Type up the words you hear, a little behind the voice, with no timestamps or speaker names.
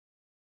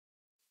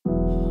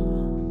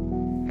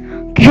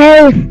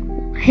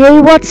Hey,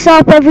 what's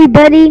up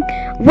everybody?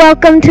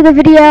 Welcome to the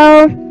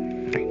video.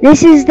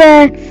 This is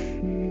the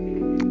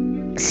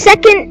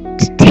second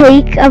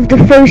take of the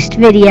first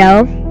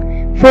video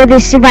for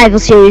this survival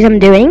series I'm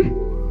doing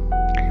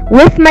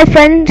with my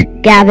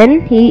friend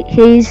Gavin.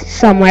 He's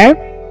somewhere.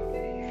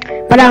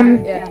 But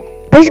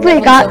basically I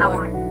got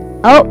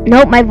oh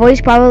no, my voice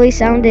probably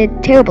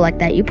sounded terrible like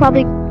that. You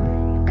probably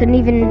couldn't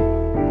even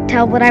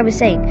tell what I was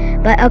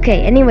saying. But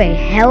okay, anyway,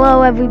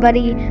 hello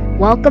everybody.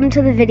 Welcome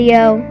to the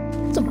video.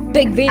 It's a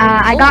big video.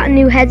 I got a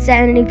new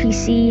headset and a new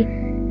PC,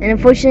 and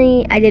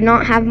unfortunately I did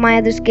not have my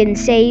other skin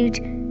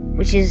saved,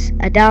 which is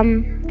a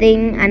dumb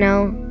thing. I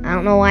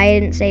don't know why I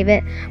didn't save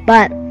it,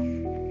 but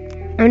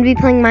I'm gonna be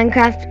playing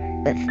Minecraft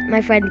with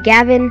my friend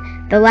Gavin.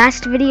 The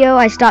last video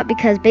I stopped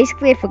because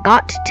basically I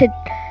forgot to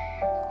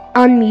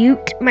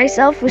unmute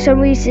myself. For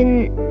some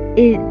reason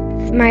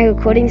my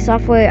recording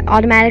software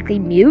automatically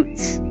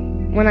mutes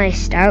when I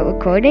start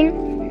recording.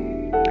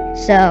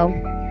 So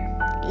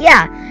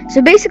yeah,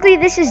 so basically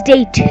this is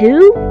day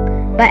 2,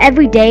 but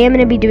every day I'm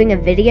gonna be doing a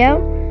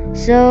video.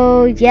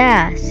 So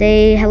yeah,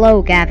 say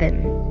hello,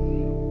 Gavin.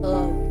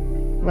 Hello.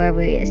 Wherever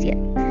he is, yeah.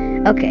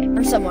 Okay.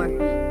 I'm somewhere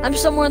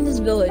in this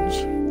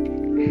village.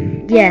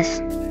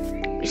 Yes.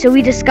 So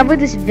we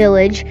discovered this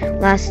village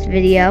last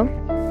video.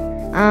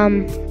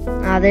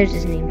 There's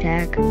his name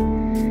tag.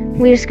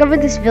 We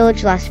discovered this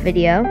village last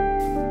video.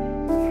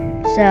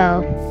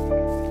 So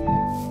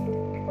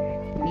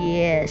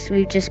yes,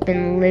 we've just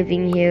been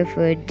living here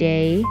for a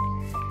day,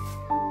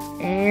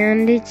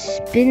 and it's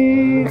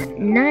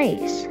been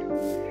nice.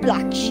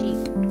 Black sheep.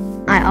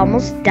 I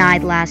almost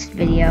died last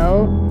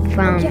video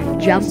from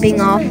jumping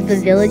off the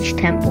village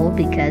temple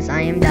because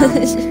I am dumb.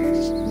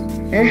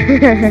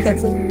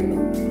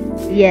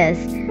 Yes,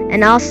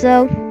 and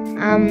also,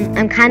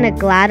 I'm kind of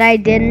glad I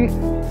didn't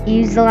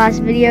use the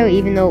last video,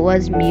 even though it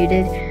was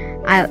muted.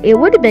 It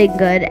would have been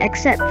good,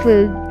 except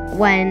for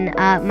when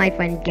my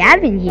friend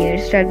Gavin here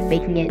started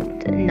making it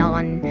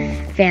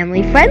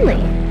non-family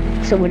friendly.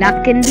 So we're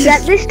not gonna do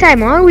that this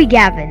time, are we,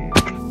 Gavin?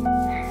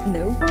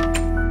 No.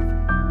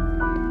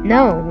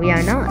 No, we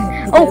are not.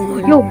 Oh,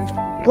 yo,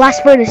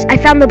 blast furnace. I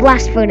found the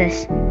blast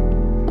furnace.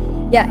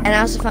 Yeah, and I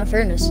also found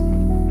furnace.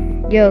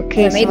 Yo,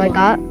 okay, so I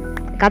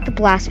got the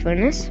blast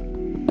furnace.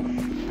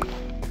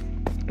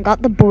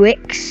 Got the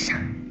bricks.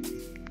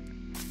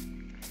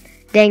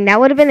 Dang, that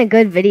would have been a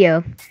good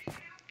video.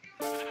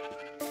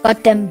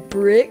 Got them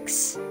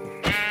bricks.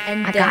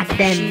 And I got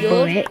them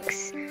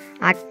bricks.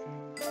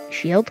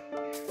 Shield?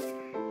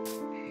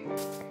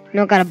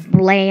 No, I got a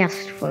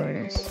blast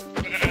furnace.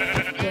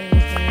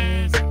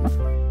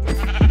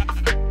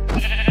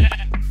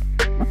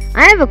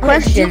 I have a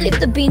question. Did you leave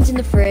the beans in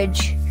the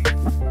fridge?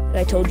 That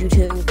I told you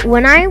to.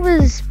 When I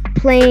was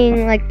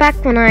playing, like back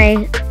when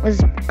I was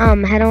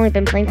had only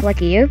been playing for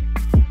like a year,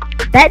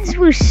 beds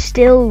were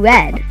still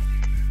red.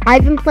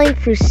 I've been playing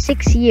for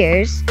 6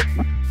 years.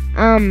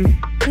 And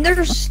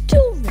they're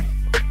still red.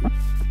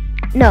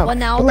 No, well,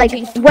 now like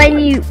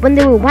when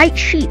there were white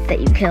sheep that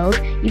you killed,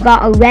 you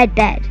got a red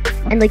bed,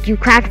 and like you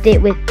crafted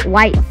it with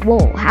white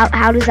wool.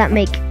 How does that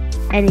make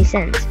any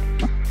sense?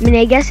 I mean,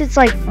 I guess it's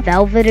like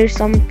velvet or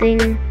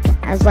something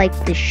as like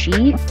the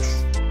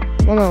sheets.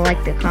 Well, no,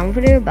 like the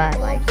comforter, but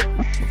like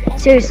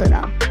seriously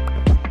though,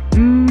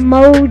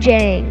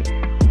 Mojang,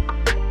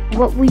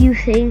 what were you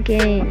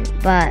thinking?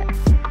 But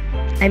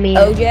I mean,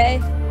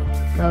 Mojang.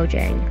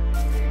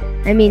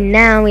 I mean,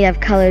 now we have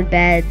colored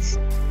beds,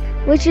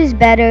 which is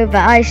better,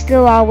 but I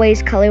still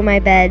always color my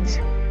beds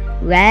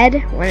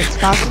red when it's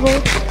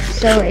possible.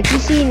 So if you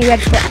see any red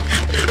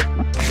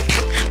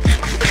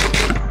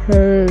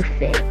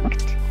perfect.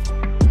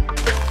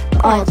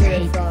 I'll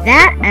take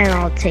that, and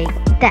I'll take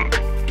that.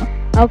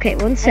 Okay,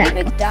 one sec.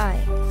 I die.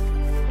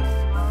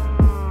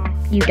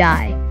 You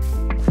die.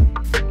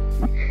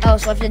 Oh,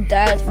 so I have to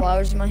die with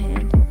flowers in my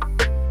hand.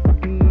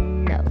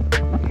 No.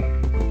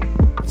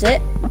 That's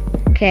it?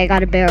 Okay, I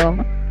got a barrel.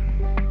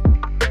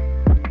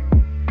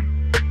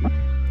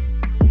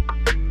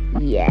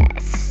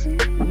 Yes.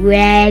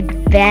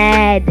 Red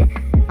bed.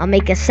 I'll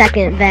make a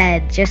second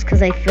bed just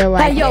because I feel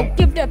like hey, yo,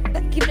 give that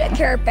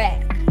carrot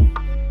back.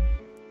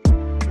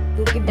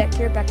 Go give that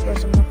carrot back, or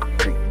I'm gonna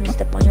freaking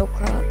step on your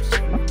crops.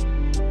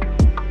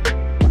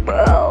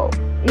 Bro.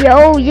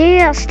 Yo,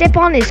 yeah, step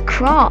on his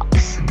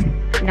crops.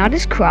 Not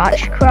his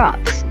crotch,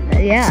 crops.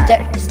 Yeah.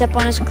 Step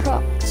on his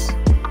crocs.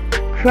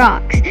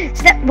 Crocs.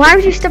 Why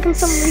would you step on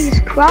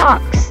somebody's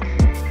Crocs?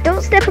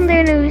 Don't step on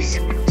their new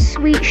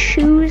sweet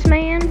shoes,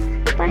 man.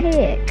 What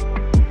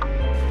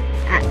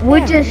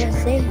the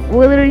heck?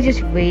 We're literally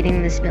just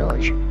raiding this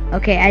village.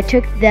 Okay, I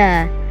took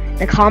the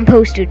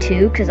composter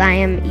too, because I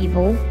am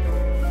evil.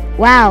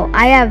 Wow,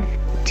 I have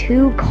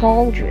 2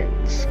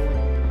 cauldrons.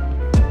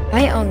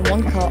 I own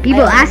 1 cauldron.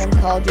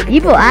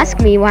 People ask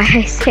me why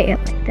I say it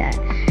like that.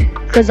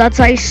 Because that's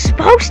how you're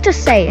supposed to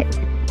say it.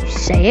 You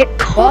say it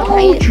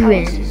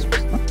cauldron.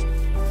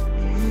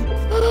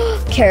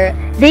 Carrot.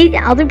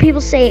 Other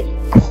people say it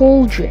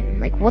cauldron.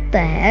 Like, what the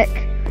heck?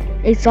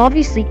 It's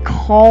obviously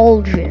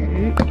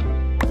cauldron.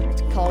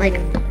 It's cauldron.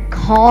 Like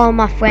call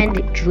my friend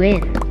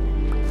Drin.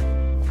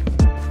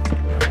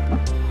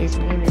 His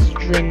name is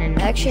Drin. And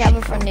I actually have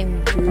a friend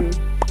named Drew.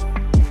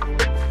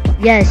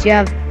 yes, you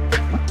have.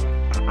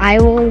 I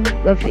will.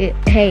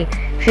 Hey,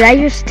 should I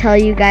just tell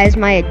you guys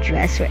my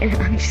address right now?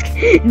 I'm just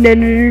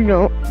kidding.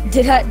 No.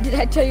 Did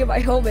I tell you my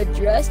home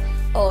address?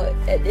 Oh,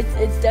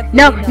 it's definitely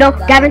No, not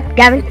that.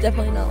 Gavin. It's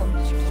definitely not one.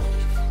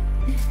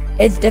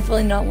 It's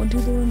definitely not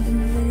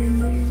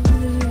 121.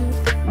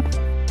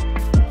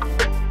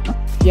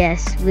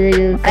 Yes,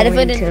 we're I definitely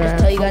going didn't just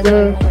to tell you guys my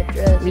home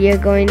address. we are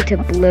going to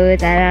blur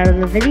that out of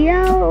the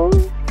video.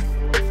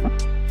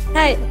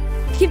 Hey,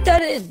 keep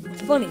that in.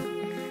 It's funny.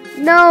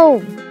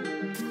 No,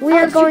 we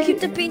are Did going. you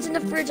keep the beans in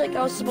the fridge like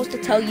I was supposed to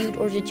tell you,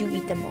 or did you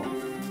eat them all?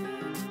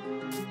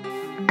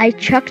 I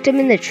chucked them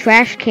in the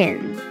trash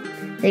can.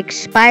 They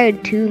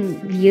expired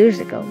 2 years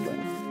ago.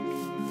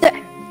 There.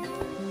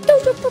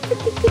 Those are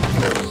perfectly good.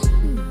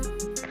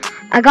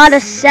 I got a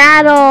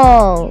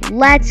saddle.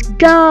 Let's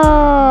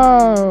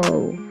go.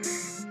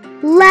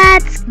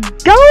 Let's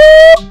go.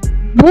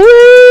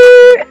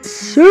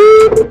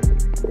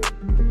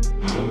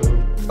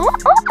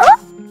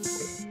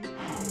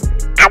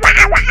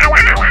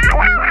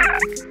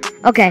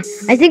 Okay,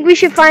 I think we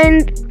should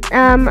find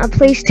a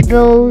place to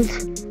build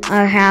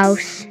our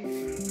house.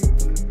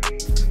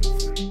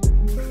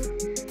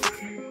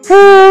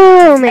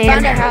 Oh man. I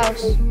found a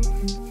house.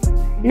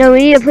 No, we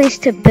need a place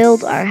to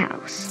build our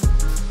house.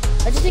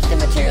 Let's just take the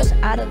materials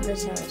out of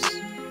this house.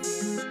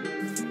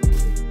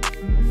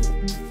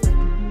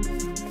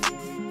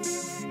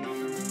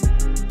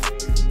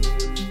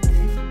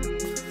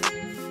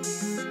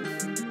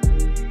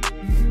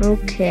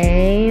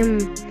 Okay, I'm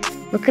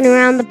looking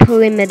around the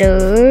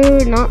perimeter,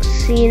 not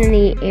seeing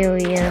any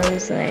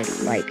areas that I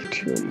like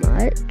too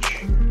much.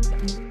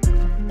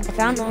 I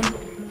found one.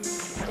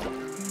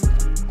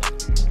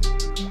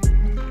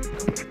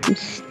 I'm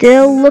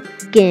still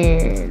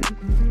looking.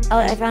 Oh,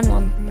 I found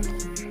one.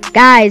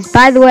 Guys,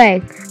 by the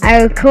way,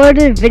 I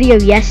recorded a video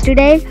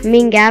yesterday,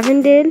 me and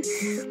Gavin did,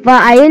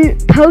 but I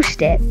didn't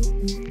post it.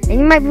 And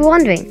you might be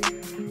wondering,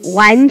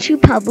 why didn't you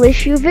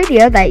publish your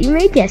video that you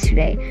made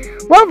yesterday?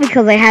 Well,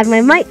 because I had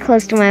my mic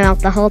close to my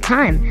mouth the whole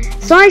time.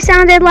 So I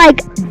sounded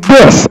like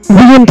this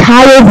the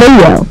entire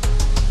video.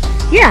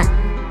 Yeah,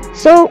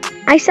 so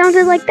I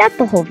sounded like that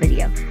the whole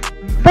video.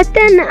 But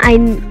then I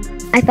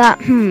thought,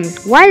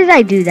 why did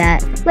I do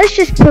that? Let's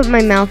just put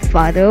my mouth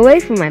farther away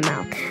from my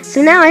mouth.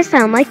 So now I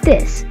sound like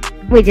this.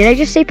 Wait, did I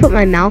just say put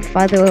my mouth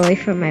farther away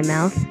from my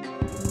mouth?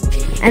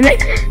 I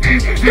meant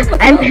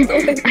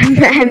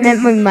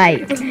my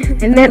mic.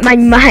 I meant my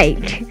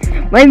mic.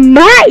 My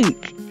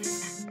mic!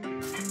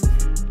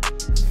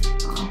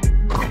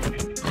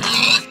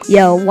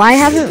 Yo, why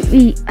haven't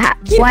we... Keep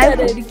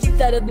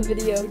that in the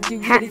video.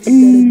 Keep that in the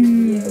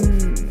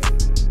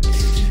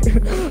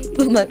video.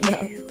 Put my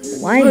mouth.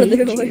 Why Farther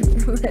did away you?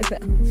 from my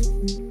mouth.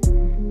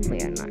 We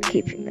are not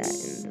keeping that in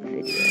the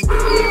video.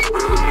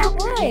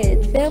 Why?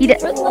 It's family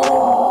friendly.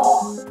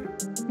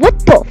 What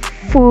the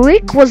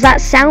freak was that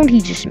sound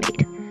he just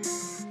made?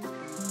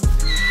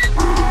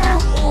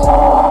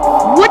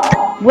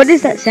 What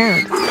is that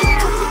sound?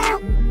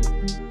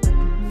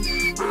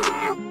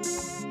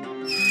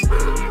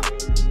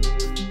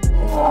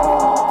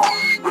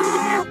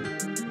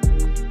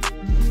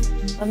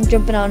 I'm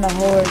jumping on a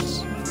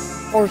horse.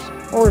 Horse.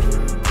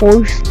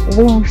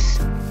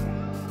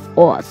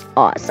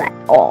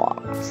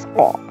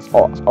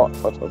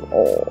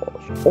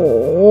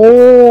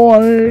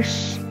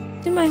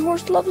 Dude, my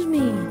horse loves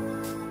me.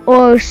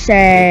 Or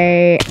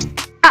say,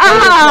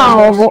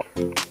 ow!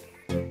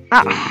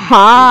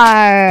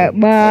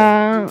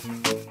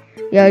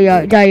 Yo,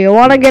 you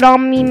wanna get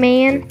on me,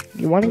 man?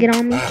 You wanna get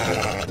on me?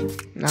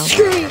 No.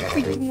 Screw you,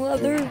 freaking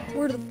leather.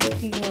 Where the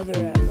freaking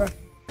leather at, bro?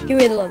 Give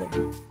me the leather.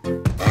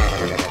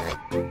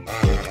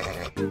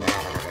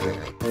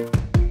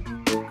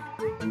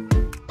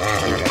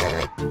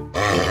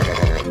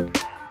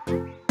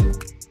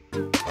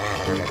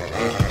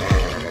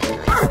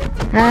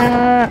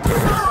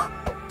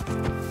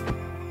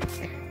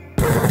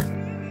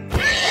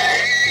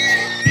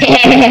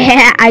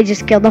 I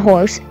just killed the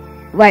horse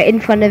right in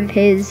front of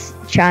his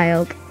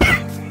child.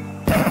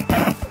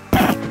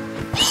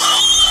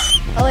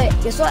 Oh wait,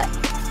 guess what?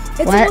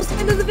 It's What? almost the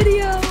end of the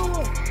video.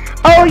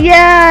 Oh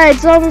yeah,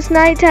 it's almost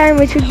nighttime,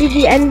 which would be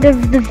the end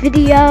of the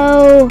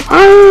video.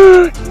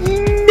 Oh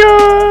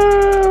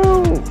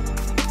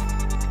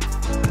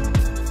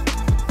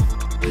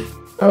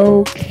no!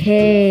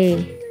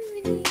 Okay.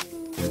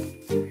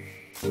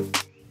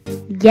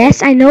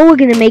 Yes, I know we're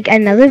gonna make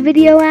another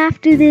video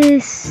after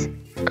this.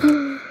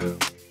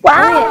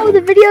 Wow,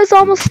 the video's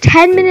almost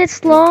 10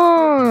 minutes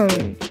long.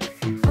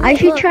 I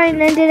should try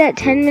and end it at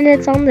 10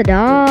 minutes on the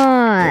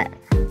dot.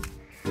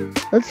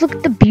 Let's look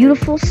at the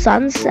beautiful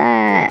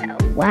sunset.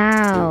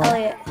 Wow.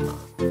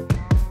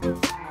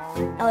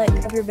 Elliot,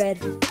 grab your bed.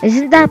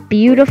 Isn't that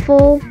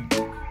beautiful?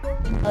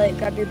 Elliot,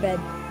 grab your bed.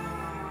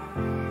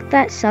 Look at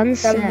that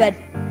sunset. Grab a bed.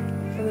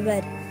 Grab a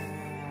bed.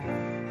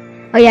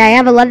 Oh yeah, I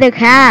have a leather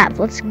cap.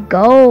 Let's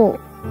go.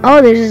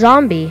 Oh, there's a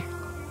zombie.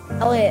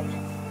 Elliot,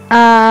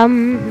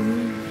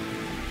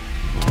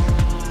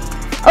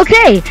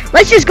 Okay,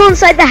 let's just go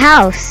inside the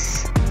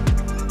house.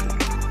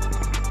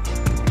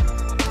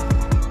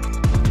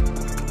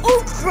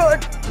 Oh,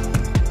 crud.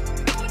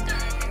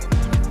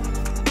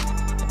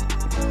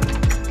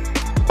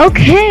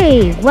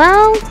 Okay,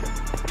 well,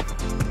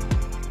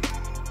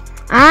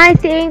 I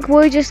think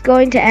we're just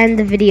going to end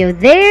the video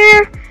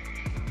there,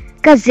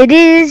 because it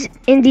is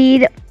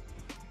indeed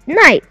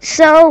night.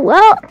 So,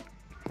 well,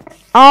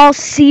 I'll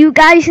see you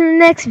guys in the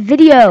next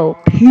video.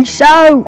 Peace out.